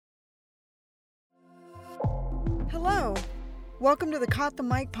Hello. Welcome to the Caught the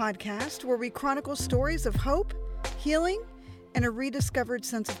Mic podcast, where we chronicle stories of hope, healing, and a rediscovered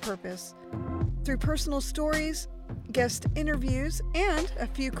sense of purpose. Through personal stories, guest interviews, and a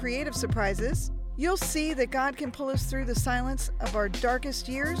few creative surprises, you'll see that God can pull us through the silence of our darkest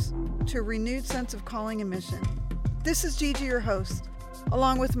years to a renewed sense of calling and mission. This is Gigi, your host.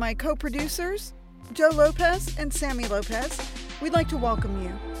 Along with my co-producers, Joe Lopez and Sammy Lopez, we'd like to welcome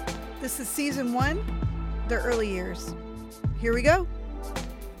you. This is Season 1, The Early Years. Here we go.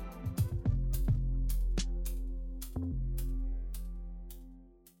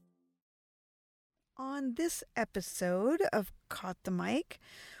 On this episode of Caught the Mic,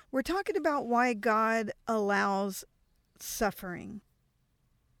 we're talking about why God allows suffering.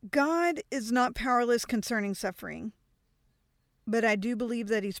 God is not powerless concerning suffering, but I do believe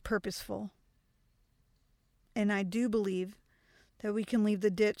that He's purposeful. And I do believe that we can leave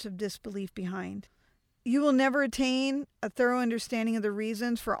the ditch of disbelief behind. You will never attain a thorough understanding of the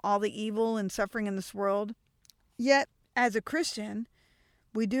reasons for all the evil and suffering in this world. Yet, as a Christian,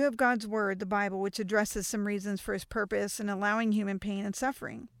 we do have God's Word, the Bible, which addresses some reasons for His purpose in allowing human pain and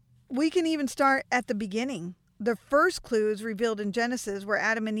suffering. We can even start at the beginning. The first clue is revealed in Genesis, where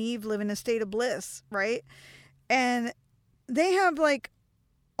Adam and Eve live in a state of bliss, right? And they have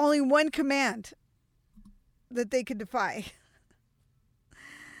only one command that they could defy.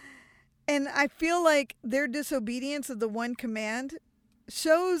 And I feel like their disobedience of the one command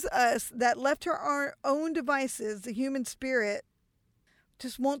shows us that left to our own devices, the human spirit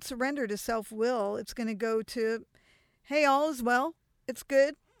just won't surrender to self-will. It's going to go to, hey, all is well. It's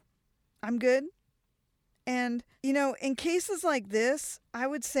good. I'm good. And, in cases like this, I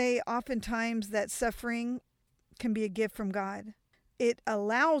would say oftentimes that suffering can be a gift from God. It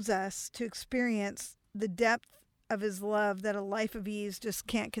allows us to experience the depth of His love that a life of ease just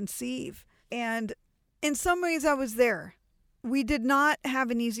can't conceive. And in some ways I was there. We did not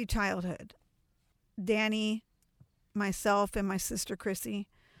have an easy childhood. Danny, myself, and my sister Chrissy,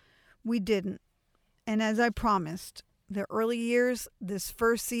 we didn't. And as I promised, the early years, this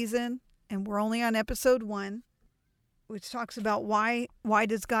first season, and we're only on episode 1, which talks about why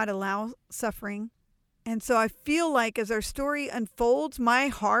does God allow suffering. And so I feel like as our story unfolds, my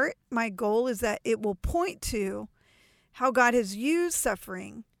goal is that it will point to how God has used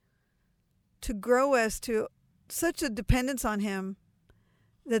suffering to grow us to such a dependence on Him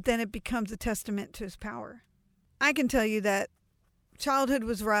that then it becomes a testament to His power. I can tell you that childhood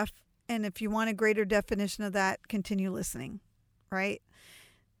was rough, and if you want a greater definition of that, continue listening, right?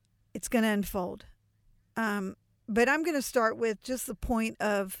 It's going to unfold. But I'm going to start with just the point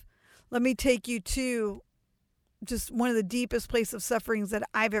of, let me take you to just one of the deepest places of sufferings that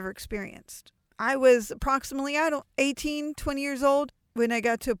I've ever experienced. I was approximately, 18, 20 years old when I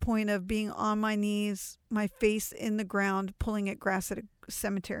got to a point of being on my knees, my face in the ground, pulling at grass at a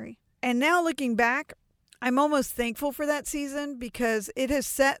cemetery. And now looking back, I'm almost thankful for that season because it has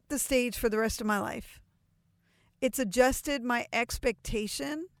set the stage for the rest of my life. It's adjusted my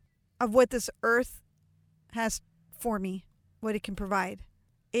expectation of what this earth has for me, what it can provide.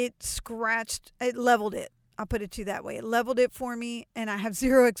 It leveled it. I'll put it to you that way. It leveled it for me, and I have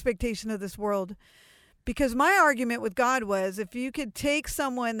zero expectation of this world. Because my argument with God was, if you could take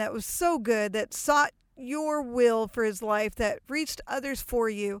someone that was so good, that sought your will for his life, that reached others for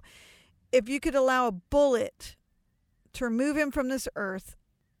you, if you could allow a bullet to remove him from this earth,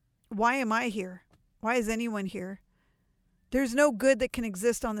 why am I here? Why is anyone here? There's no good that can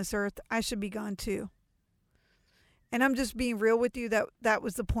exist on this earth. I should be gone too. And I'm just being real with you, that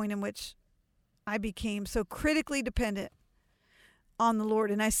was the point in which I became so critically dependent on the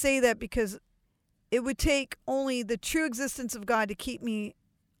Lord. And I say that because it would take only the true existence of God to keep me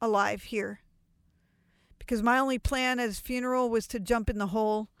alive here. Because my only plan at his funeral was to jump in the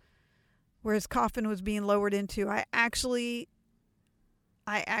hole where his coffin was being lowered into. I actually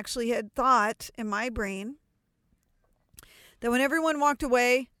had thought in my brain that when everyone walked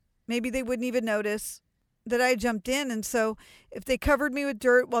away, maybe they wouldn't even notice that I jumped in. And so if they covered me with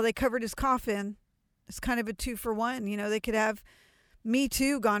dirt while they covered his coffin, it's kind of a 2-for-1. They could have me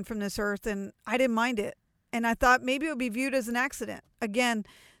too gone from this earth, and I didn't mind it. And I thought maybe it would be viewed as an accident. Again,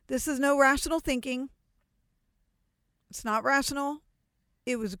 this is no rational thinking. It's not rational.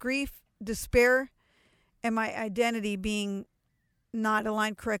 It was grief, despair, and my identity being not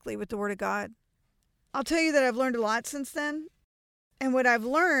aligned correctly with the Word of God. I'll tell you that I've learned a lot since then. And what I've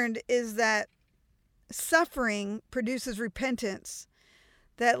learned is that suffering produces repentance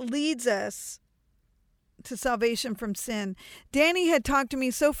that leads us to salvation from sin. Danny had talked to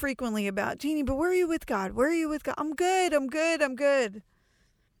me so frequently about, Jeannie, but where are you with God? Where are you with God? I'm good.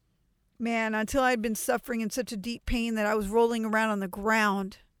 Man, until I'd been suffering in such a deep pain that I was rolling around on the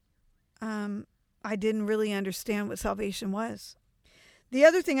ground, I didn't really understand what salvation was. The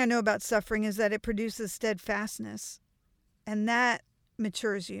other thing I know about suffering is that it produces steadfastness, and that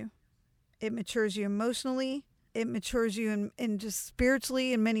matures you. It matures you emotionally. It matures you in just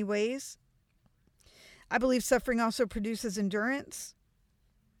spiritually in many ways. I believe suffering also produces endurance.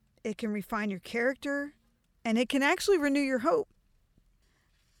 It can refine your character, and it can actually renew your hope.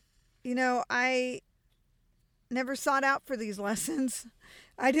 You know, I never sought out for these lessons.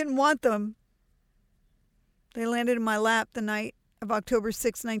 I didn't want them. They landed in my lap the night of October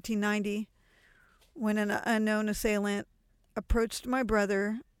 6, 1990, when an unknown assailant approached my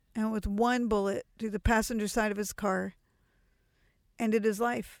brother and with one bullet through the passenger side of his car ended his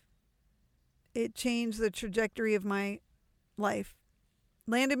life. It changed the trajectory of my life.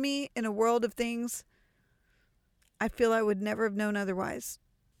 Landed me in a world of things I feel I would never have known otherwise.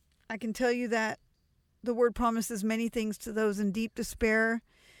 I can tell you that the word promises many things to those in deep despair,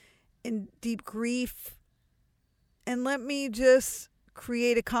 in deep grief. And let me just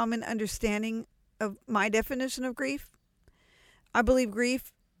create a common understanding of my definition of grief. I believe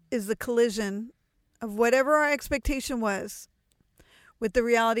grief is the collision of whatever our expectation was with the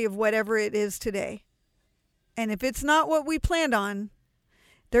reality of whatever it is today. And if it's not what we planned on,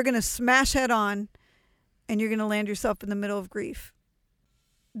 they're going to smash head on, and you're going to land yourself in the middle of grief.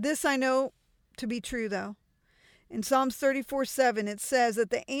 This I know to be true, though. In Psalms 34:7, it says that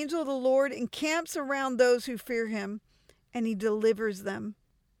the angel of the Lord encamps around those who fear him, and he delivers them.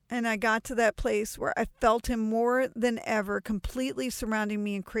 And I got to that place where I felt him more than ever, completely surrounding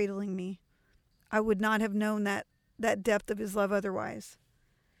me and cradling me. I would not have known that depth of his love otherwise.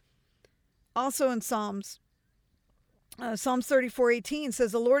 Also in Psalms 34:18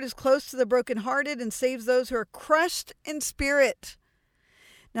 says, the Lord is close to the brokenhearted and saves those who are crushed in spirit.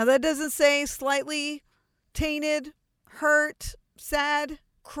 Now that doesn't say slightly tainted, hurt, sad,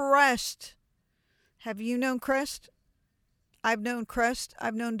 crushed. Have you known crushed? I've known crushed.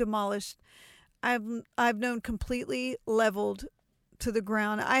 I've known demolished. I've known completely leveled to the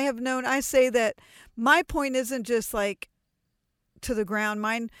ground. I say that my point isn't just like to the ground.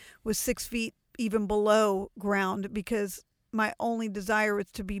 Mine was 6 feet even below ground, because my only desire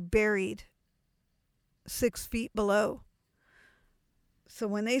was to be buried 6 feet below. So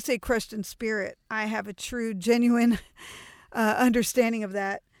when they say crushed in spirit, I have a true, genuine understanding of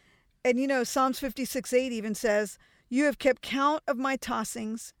that. And you know, Psalms 56:8 even says, you have kept count of my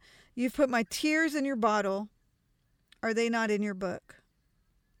tossings. You've put my tears in your bottle. Are they not in your book?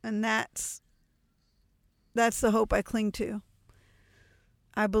 And that's the hope I cling to.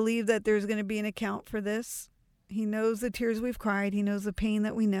 I believe that there's going to be an account for this. He knows the tears we've cried. He knows the pain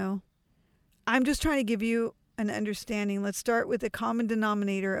that we know. I'm just trying to give you an understanding. Let's start with the common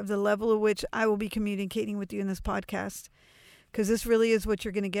denominator of the level at which I will be communicating with you in this podcast, because this really is what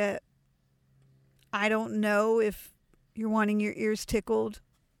you're going to get. I don't know if you're wanting your ears tickled,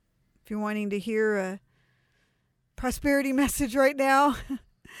 if you're wanting to hear a prosperity message right now.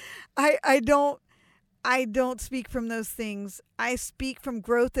 I don't speak from those things. I speak from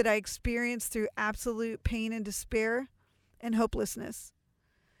growth that I experienced through absolute pain and despair and hopelessness.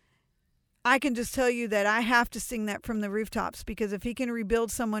 I can just tell you that I have to sing that from the rooftops, because if he can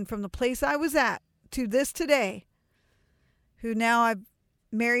rebuild someone from the place I was at to this today, who now I've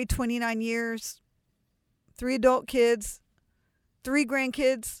married 29 years, 3 adult kids, 3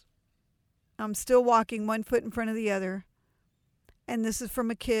 grandkids, I'm still walking 1 foot in front of the other. And this is from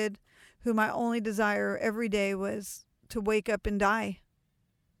a kid who my only desire every day was to wake up and die.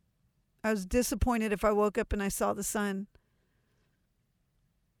 I was disappointed if I woke up and I saw the sun.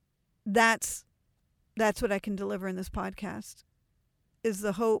 That's what I can deliver in this podcast, is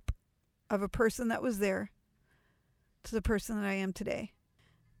the hope of a person that was there to the person that I am today.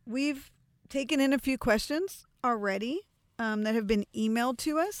 We've taken in a few questions already that have been emailed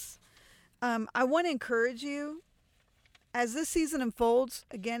to us. I want to encourage you, as this season unfolds,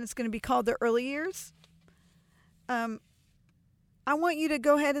 again, it's going to be called the early years. I want you to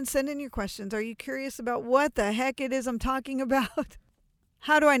go ahead and send in your questions. Are you curious about what the heck it is I'm talking about?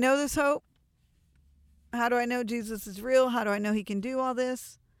 How do I know this hope? How do I know Jesus is real? How do I know he can do all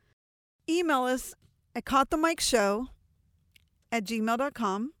this? Email us at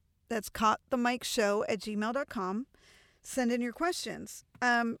caughtthemicshow@gmail.com. That's caughtthemicshow@gmail.com. Send in your questions.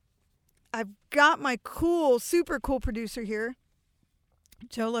 I've got my super cool producer here,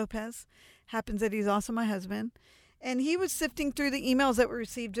 Joe Lopez. Happens that he's also my husband. And he was sifting through the emails that we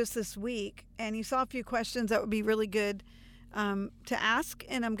received just this week, and he saw a few questions that would be really good to ask,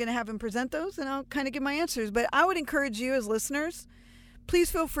 and I'm going to have him present those, and I'll kind of give my answers. But I would encourage you as listeners, please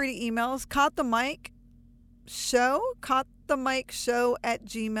feel free to email us,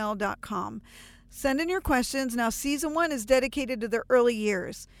 caughtthemicshow@gmail.com. Send in your questions. Now, season 1 is dedicated to the early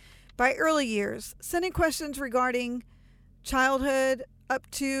years. By early years, send in questions regarding childhood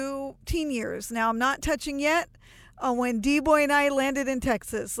up to teen years. Now, I'm not touching yet on when D-Boy and I landed in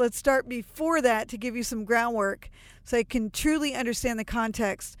Texas. Let's start before that to give you some groundwork so I can truly understand the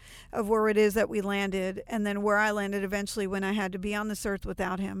context of where it is that we landed, and then where I landed eventually when I had to be on this earth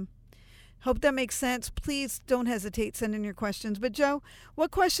without him. Hope that makes sense. Please don't hesitate, send in your questions. But Joe,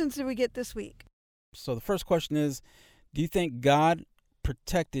 what questions did we get this week? So the first question is, do you think God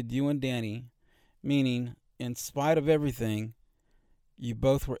protected you and Danny, meaning in spite of everything, you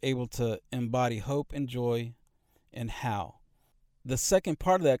both were able to embody hope and joy, and how? The second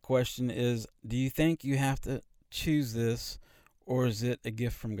part of that question is, do you think you have to choose this, or is it a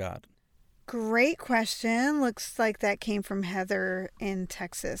gift from God? Great question. Looks like that came from Heather in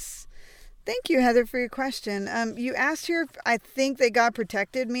Texas. Thank you, Heather, for your question. You asked here if I think that God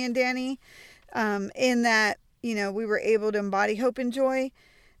protected me and Danny, in that, we were able to embody hope and joy.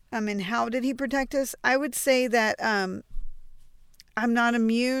 And how did he protect us? I would say that I'm not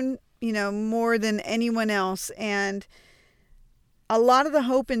immune, more than anyone else. And a lot of the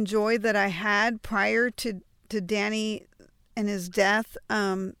hope and joy that I had prior to Danny and his death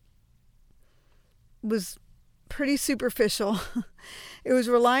was pretty superficial. It was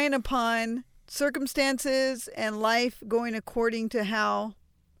relying upon circumstances and life going according to how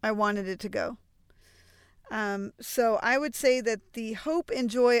I wanted it to go. So I would say that the hope and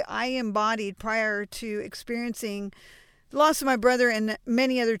joy I embodied prior to experiencing the loss of my brother and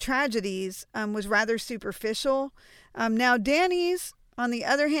many other tragedies was rather superficial. Now Danny's, on the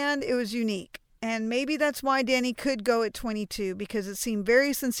other hand, it was unique. And maybe that's why Danny could go at 22, because it seemed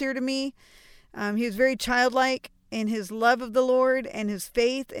very sincere to me. He was very childlike in his love of the Lord and his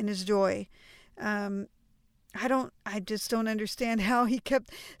faith and his joy. I just don't understand how he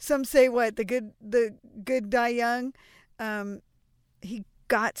kept, some say the good die young. He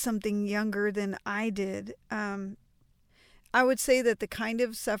got something younger than I did. I would say that the kind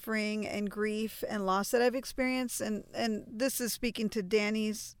of suffering and grief and loss that I've experienced, and this is speaking to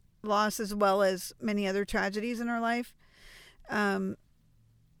Danny's loss as well as many other tragedies in our life,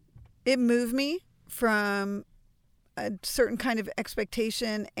 it moved me from a certain kind of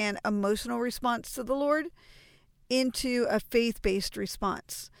expectation and emotional response to the Lord into a faith-based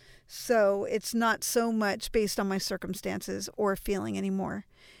response. So it's not so much based on my circumstances or feeling anymore.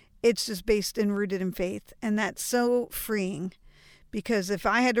 It's just based and rooted in faith. And that's so freeing, because if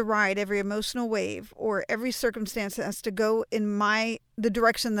I had to ride every emotional wave or every circumstance that has to go in the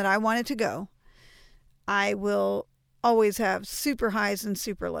direction that I want it to go, I will always have super highs and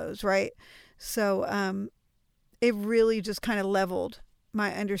super lows, right? So it really just kind of leveled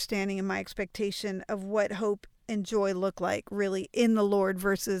my understanding and my expectation of what hope and joy look like really in the Lord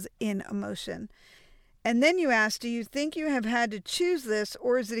versus in emotion. And then you asked, do you think you have had to choose this,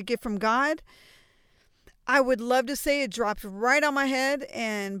 or is it a gift from God? I would love to say it dropped right on my head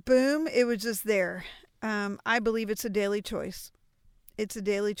and boom, it was just there. I believe it's a daily choice. It's a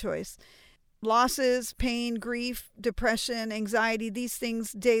daily choice. Losses, pain, grief, depression, anxiety, these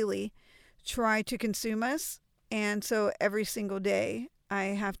things daily try to consume us. And so every single day I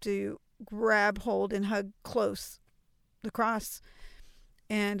have to grab hold and hug close the cross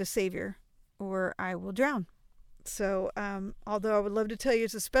and a Savior, or I will drown. So although I would love to tell you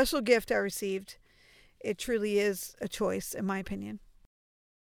it's a special gift I received, it truly is a choice, in my opinion.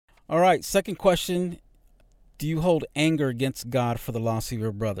 All right, second question. Do you hold anger against God for the loss of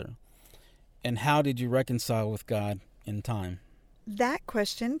your brother? And how did you reconcile with God in time? That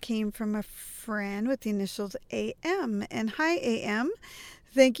question came from a friend with the initials AM. And hi, AM.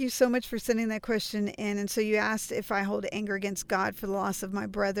 Thank you so much for sending that question in. And so you asked if I hold anger against God for the loss of my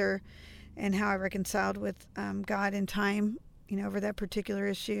brother and how I reconciled with God in time, over that particular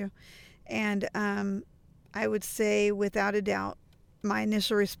issue. And I would say without a doubt, my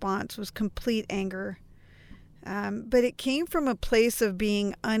initial response was complete anger. But it came from a place of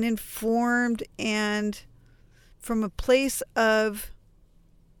being uninformed and from a place of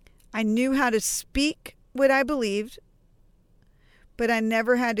I knew how to speak what I believed, but I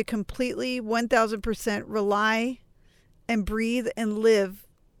never had to completely 1000% rely and breathe and live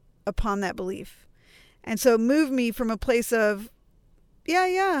upon that belief. And so it moved me from a place of,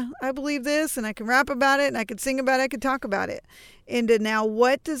 yeah, I believe this and I can rap about it and I can sing about it, I can talk about it, into now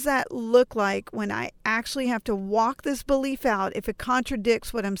what does that look like when I actually have to walk this belief out if it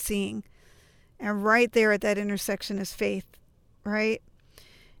contradicts what I'm seeing? And right there at that intersection is faith, right?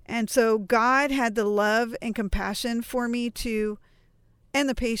 And so God had the love and compassion for me to and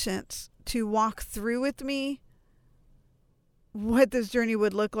the patience to walk through with me what this journey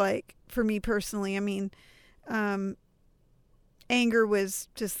would look like for me personally. I mean, anger was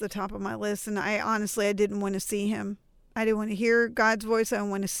just the top of my list, and I didn't want to see him. I didn't want to hear God's voice. I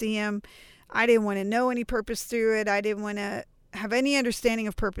didn't want to see him. I didn't want to know any purpose through it. I didn't want to have any understanding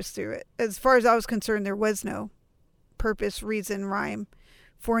of purpose through it. As far as I was concerned, there was no purpose, reason, rhyme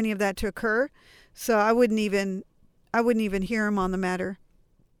for any of that to occur. So I wouldn't even hear him on the matter.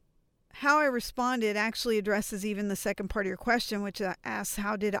 How I responded actually addresses even the second part of your question, which asks,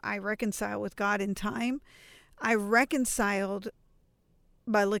 how did I reconcile with God in time? I reconciled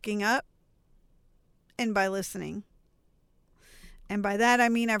by looking up and by listening. And by that, I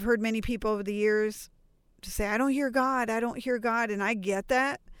mean, I've heard many people over the years to say, I don't hear God. And I get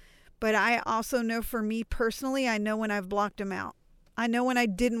that. But I also know for me personally, I know when I've blocked him out. I know when I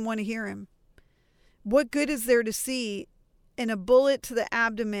didn't want to hear him. What good is there to see in a bullet to the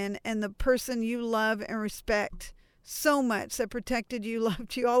abdomen and the person you love and respect so much, that protected you,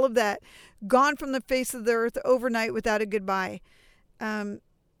 loved you, all of that, gone from the face of the earth overnight without a goodbye? I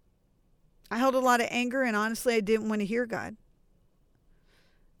held a lot of anger, and honestly, I didn't want to hear God.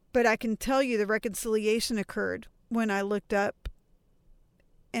 But I can tell you the reconciliation occurred when I looked up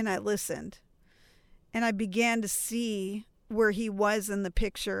and I listened. And I began to see where he was in the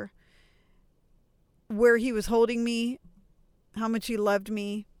picture, where he was holding me, how much he loved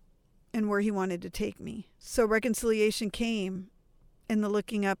me, and where he wanted to take me. So reconciliation came in the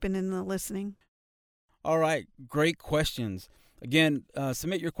looking up and in the listening. All right. Great questions. Again,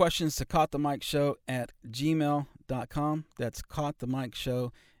 submit your questions to caughthemicshow@gmail.com. That's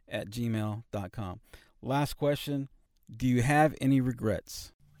caughthemicshow@gmail.com. Last question. Do you have any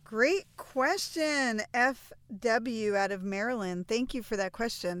regrets? Great question, FW out of Maryland. Thank you for that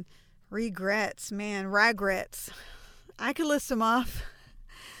question. Regrets, man, regrets. I could list them off,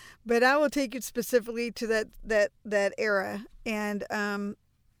 but I will take you specifically to that era. And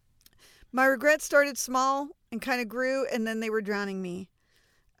my regrets started small and kind of grew, and then they were drowning me.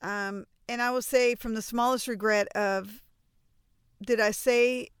 And I will say, from the smallest regret of, did I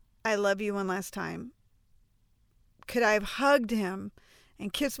say I love you one last time? Could I have hugged him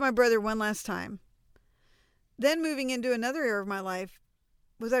and kissed my brother one last time? Then moving into another era of my life,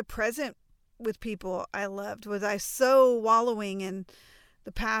 was I present with people I loved? Was I so wallowing in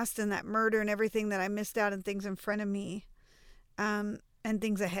the past and that murder and everything that I missed out on things in front of me, and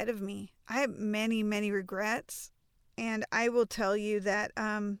things ahead of me? I have many, many regrets, and I will tell you that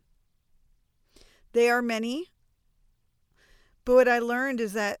they are many. But what I learned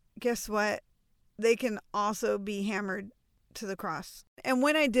is that, guess what? They can also be hammered to the cross. And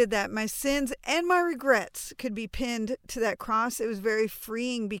when I did that, my sins and my regrets could be pinned to that cross. It was very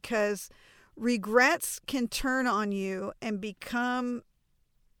freeing, because regrets can turn on you and become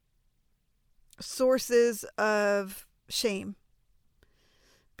sources of shame,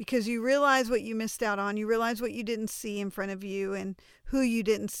 because you realize what you missed out on. You realize what you didn't see in front of you, and who you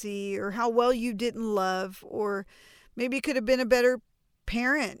didn't see, or how well you didn't love, or maybe you could have been a better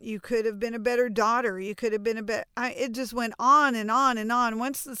parent. You could have been a better daughter. You could have been a better... It just went on and on and on.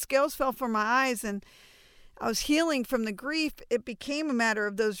 Once the scales fell from my eyes and I was healing from the grief, it became a matter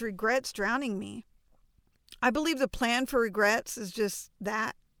of those regrets drowning me. I believe the plan for regrets is just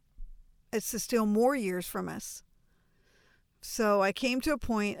that. It's to steal more years from us. So I came to a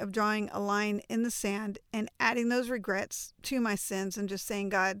point of drawing a line in the sand and adding those regrets to my sins and just saying,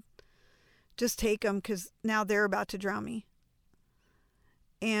 God, just take them, because now they're about to drown me.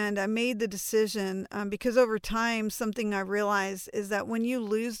 And I made the decision, because over time, something I realized is that when you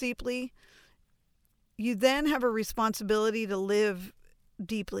lose deeply, you then have a responsibility to live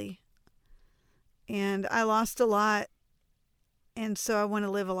deeply. And I lost a lot, and so I want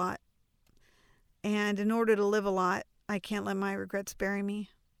to live a lot. And in order to live a lot, I can't let my regrets bury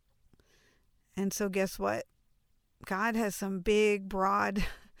me. And so guess what? God has some big, broad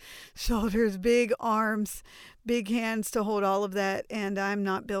shoulders, big arms, big hands to hold all of that, and I'm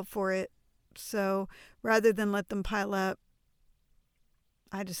not built for it. So rather than let them pile up,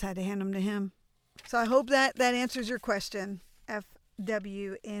 I just had to hand them to him. So I hope that answers your question,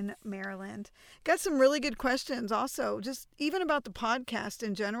 FW in Maryland. Got some really good questions also, just even about the podcast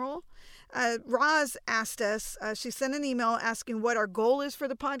in general. Roz asked us, she sent an email asking what our goal is for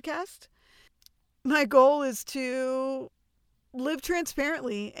the podcast. My goal is to live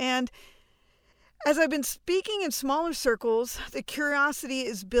transparently. And as I've been speaking in smaller circles, the curiosity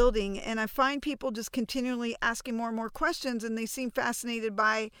is building, and I find people just continually asking more and more questions, and they seem fascinated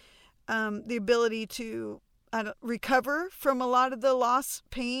by the ability to recover from a lot of the loss,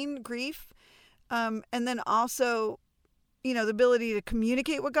 pain, grief, and then also the ability to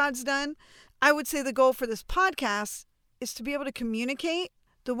communicate what God's done. I would say the goal for this podcast is to be able to communicate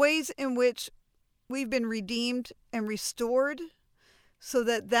the ways in which we've been redeemed and restored, so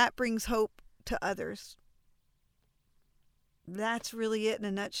that brings hope to others. That's really it in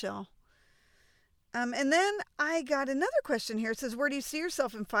a nutshell. And then I got another question here. It says, where do you see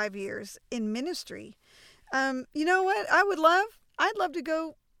yourself in 5 years in ministry? You know what? I'd love to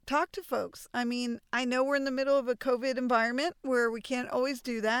go talk to folks. I mean, I know we're in the middle of a COVID environment where we can't always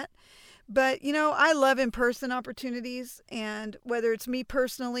do that. But, I love in-person opportunities. And whether it's me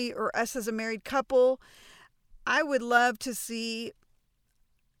personally or us as a married couple, I would love to see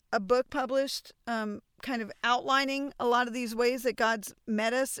a book published, kind of outlining a lot of these ways that God's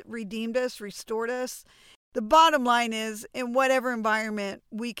met us, redeemed us, restored us. The bottom line is, in whatever environment,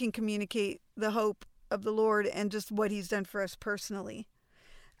 we can communicate the hope of the Lord and just what He's done for us personally.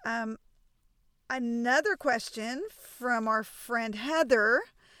 Another question from our friend Heather.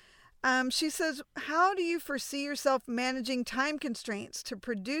 She says, how do you foresee yourself managing time constraints to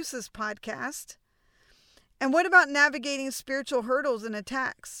produce this podcast? And what about navigating spiritual hurdles and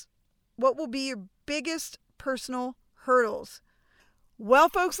attacks? What will be your biggest personal hurdles? Well,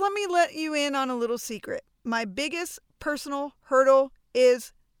 folks, let me let you in on a little secret. My biggest personal hurdle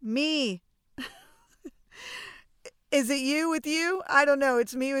is me. Is it you with you? I don't know.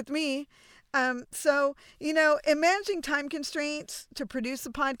 It's me with me. So, in managing time constraints to produce the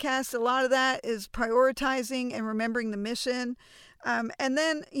podcast, a lot of that is prioritizing and remembering the mission. And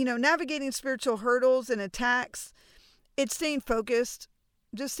then, navigating spiritual hurdles and attacks. It's staying focused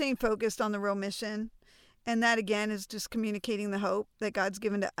on the real mission. And that, again, is just communicating the hope that God's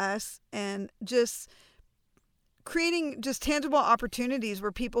given to us and just creating just tangible opportunities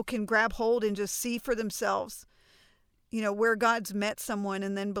where people can grab hold and just see for themselves, where God's met someone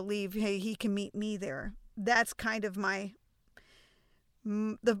and then believe, hey, He can meet me there. That's kind of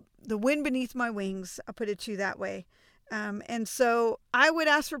the wind beneath my wings. I'll put it to you that way. And so I would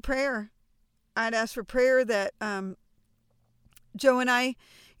ask for prayer. I'd ask for prayer that Joe and I,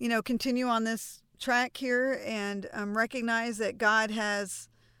 continue on this track here and recognize that God has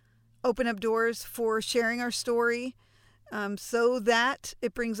opened up doors for sharing our story, so that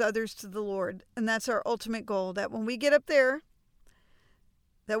it brings others to the Lord. And that's our ultimate goal, that when we get up there,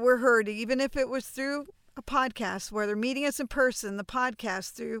 that we're heard, even if it was through a podcast, where they're meeting us in person, the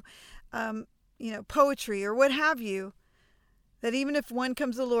podcast, through, poetry or what have you, that even if one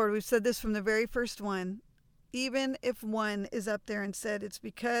comes to the Lord, we've said this from the very first one, even if one is up there and said, it's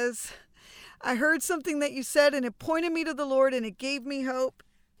because I heard something that you said and it pointed me to the Lord and it gave me hope.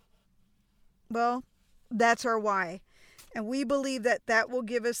 Well, that's our why. And we believe that that will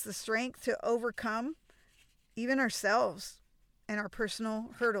give us the strength to overcome even ourselves and our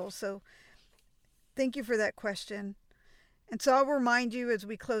personal hurdles. So thank you for that question. And so I'll remind you as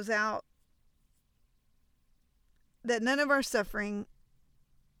we close out that none of our suffering,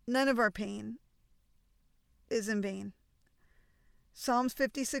 none of our pain is in vain. Psalms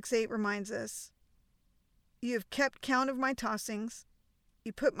 56:8 reminds us, you have kept count of my tossings.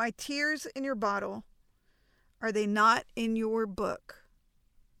 You put my tears in your bottle. Are they not in your book?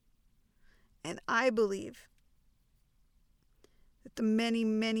 And I believe that the many,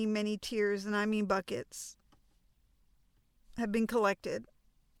 many, many tears, and I mean buckets, have been collected.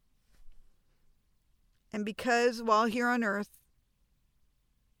 And because while here on earth,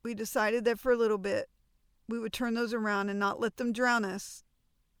 we decided that for a little bit, we would turn those around and not let them drown us,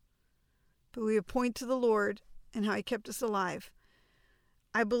 but we would point to the Lord and how He kept us alive.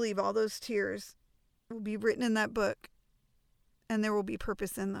 I believe all those tears will be written in that book, and there will be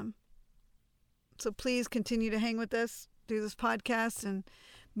purpose in them. So please continue to hang with us through this podcast, and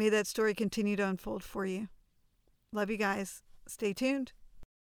may that story continue to unfold for you. Love you guys. Stay tuned.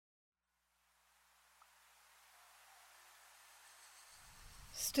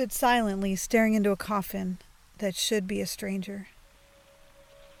 Stood silently staring into a coffin that should be a stranger.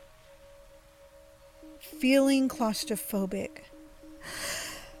 Feeling claustrophobic.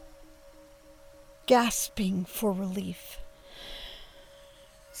 Gasping for relief.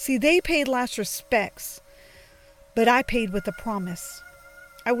 See, they paid last respects, but I paid with a promise.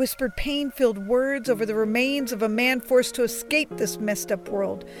 I whispered pain-filled words over the remains of a man forced to escape this messed-up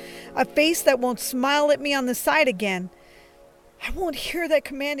world. A face that won't smile at me on the side again. I won't hear that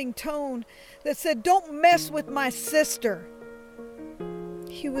commanding tone that said, "Don't mess with my sister."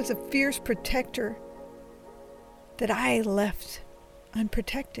 He was a fierce protector that I left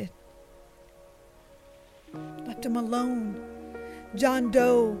unprotected. Left him alone, John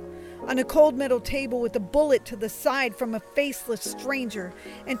Doe, on a cold metal table with a bullet to the side from a faceless stranger,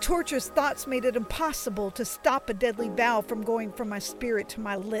 and torturous thoughts made it impossible to stop a deadly vow from going from my spirit to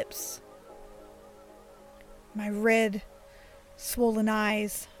my lips. My red, swollen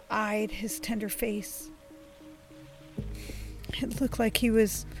eyes eyed his tender face. It looked like he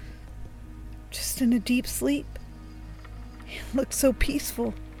was just in a deep sleep. He looked so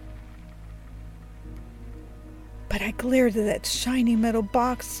peaceful. But I glared at that shiny metal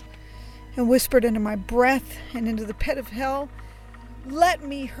box and whispered under my breath and into the pit of hell, "Let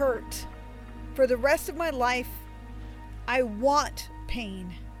me hurt. For the rest of my life, I want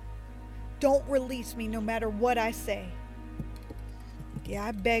pain. Don't release me no matter what I say." Yeah,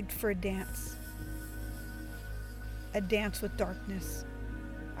 I begged for a dance. A dance with darkness.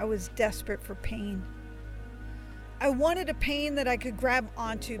 I was desperate for pain. I wanted a pain that I could grab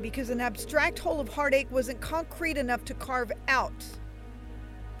onto because an abstract hole of heartache wasn't concrete enough to carve out.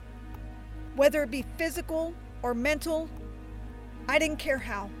 Whether it be physical or mental, I didn't care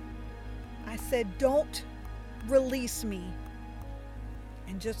how. I said, "Don't release me."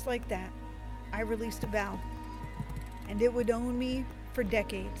 And just like that, I released a vow, and it would own me for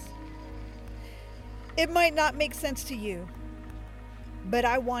decades. It might not make sense to you, but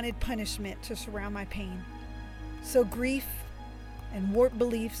I wanted punishment to surround my pain. So grief and warped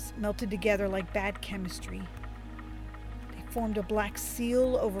beliefs melted together like bad chemistry. They formed a black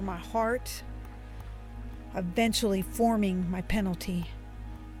seal over my heart, eventually forming my penalty.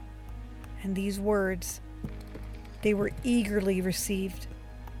 And these words, they were eagerly received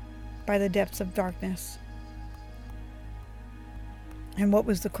by the depths of darkness. And what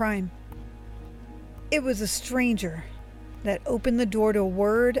was the crime? It was a stranger that opened the door to a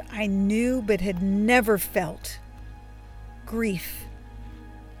word I knew but had never felt. Grief.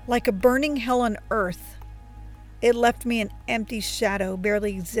 Like a burning hell on earth, it left me an empty shadow,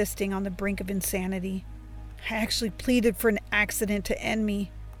 barely existing on the brink of insanity. I actually pleaded for an accident to end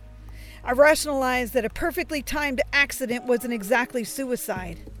me. I rationalized that a perfectly timed accident wasn't exactly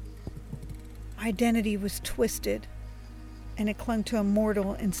suicide. My identity was twisted, and it clung to a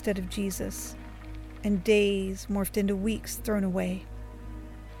mortal instead of Jesus. And days morphed into weeks thrown away.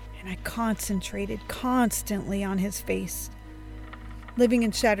 And I concentrated constantly on his face, living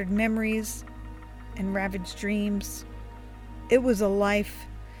in shattered memories and ravaged dreams. It was a life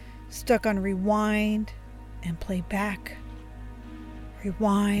stuck on rewind and play back.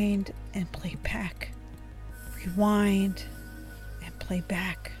 Rewind and play back. Rewind and play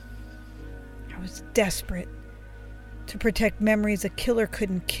back. I was desperate to protect memories a killer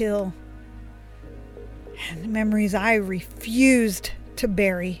couldn't kill, and memories I refused to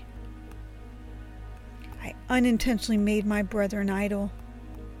bury. I unintentionally made my brother an idol,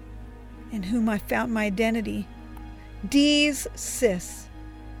 in whom I found my identity. Dee's sis.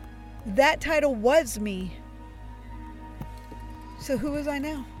 That title was me. So who was I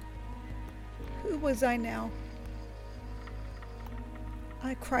now? Who was I now?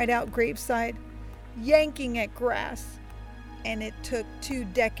 I cried out graveside, yanking at grass, and it took 2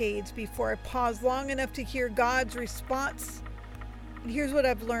 decades before I paused long enough to hear God's response. And here's what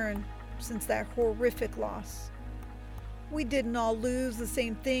I've learned since that horrific loss. We didn't all lose the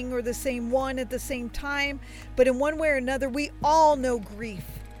same thing or the same one at the same time, but in one way or another, we all know grief.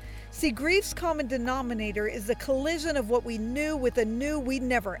 See, grief's common denominator is the collision of what we knew with a new we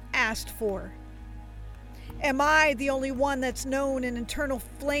never asked for. Am I the only one that's known an internal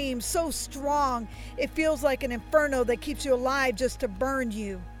flame so strong it feels like an inferno that keeps you alive just to burn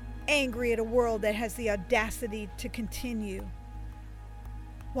you, angry at a world that has the audacity to continue?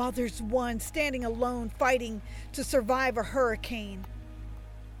 While there's one standing alone fighting to survive a hurricane.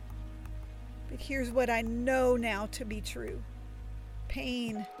 But here's what I know now to be true.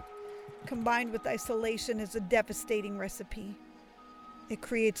 Pain combined with isolation is a devastating recipe. It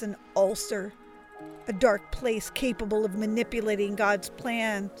creates an ulcer, a dark place capable of manipulating God's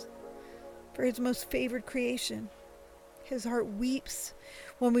plans for his most favored creation. His heart weeps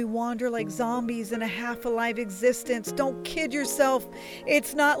when we wander like zombies in a half-alive existence. Don't kid yourself.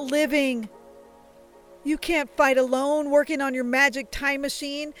 It's not living. You can't fight alone, working on your magic time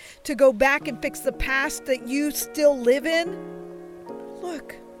machine to go back and fix the past that you still live in.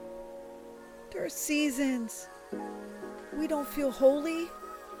 Look, there are seasons we don't feel holy,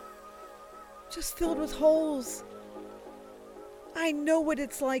 just filled with holes. I know what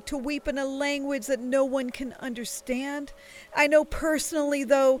it's like to weep in a language that no one can understand. I know personally,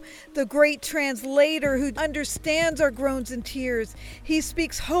 though, the great translator who understands our groans and tears. He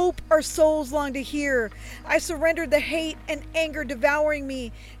speaks hope our souls long to hear. I surrendered the hate and anger devouring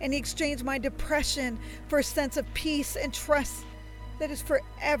me, and he exchanged my depression for a sense of peace and trust that has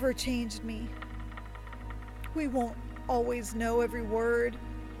forever changed me. We won't always know every word,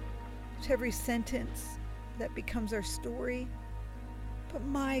 every sentence that becomes our story. But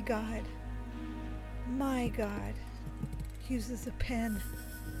my God uses a pen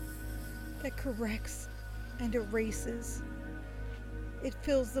that corrects and erases. It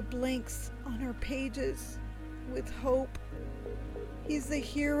fills the blanks on our pages with hope. He's the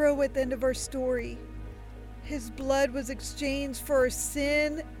hero at the end of our story. His blood was exchanged for our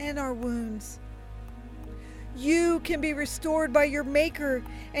sin and our wounds. You can be restored by your Maker,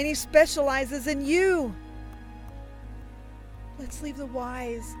 and He specializes in you. Let's leave the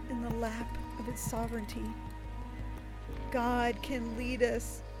wise in the lap of its sovereignty. God can lead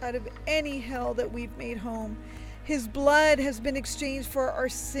us out of any hell that we've made home. His blood has been exchanged for our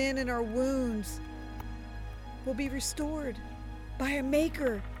sin and our wounds. We'll be restored by a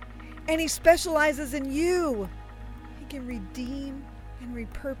Maker, and He specializes in you. He can redeem and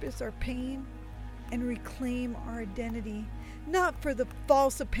repurpose our pain and reclaim our identity, not for the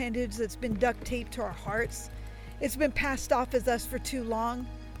false appendage that's been duct taped to our hearts. It's been passed off as us for too long.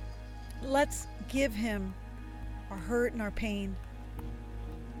 Let's give Him our hurt and our pain.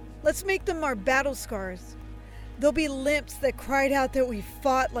 Let's make them our battle scars. They'll be limps that cried out that we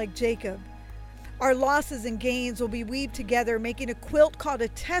fought like Jacob. Our losses and gains will be weaved together, making a quilt called a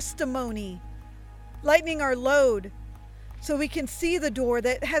testimony, lightening our load so we can see the door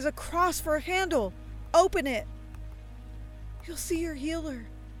that has a cross for a handle. Open it. You'll see your healer.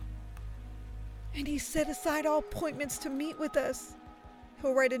 And He set aside all appointments to meet with us.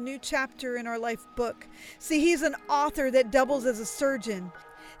 He'll write a new chapter in our life book. See, He's an author that doubles as a surgeon.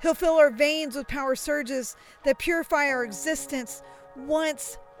 He'll fill our veins with power surges that purify our existence,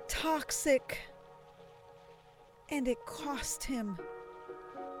 once toxic. And it cost Him.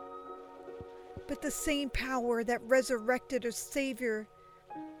 But the same power that resurrected our Savior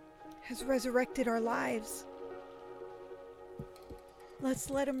has resurrected our lives. Let's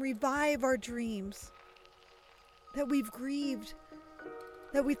let Him revive our dreams that we've grieved,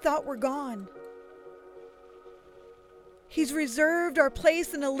 that we thought were gone. He's reserved our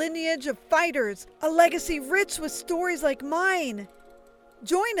place in a lineage of fighters, a legacy rich with stories like mine.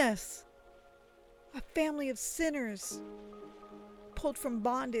 Join us, a family of sinners, pulled from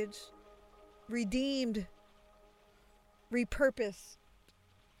bondage, redeemed, repurposed,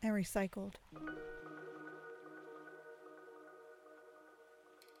 and recycled.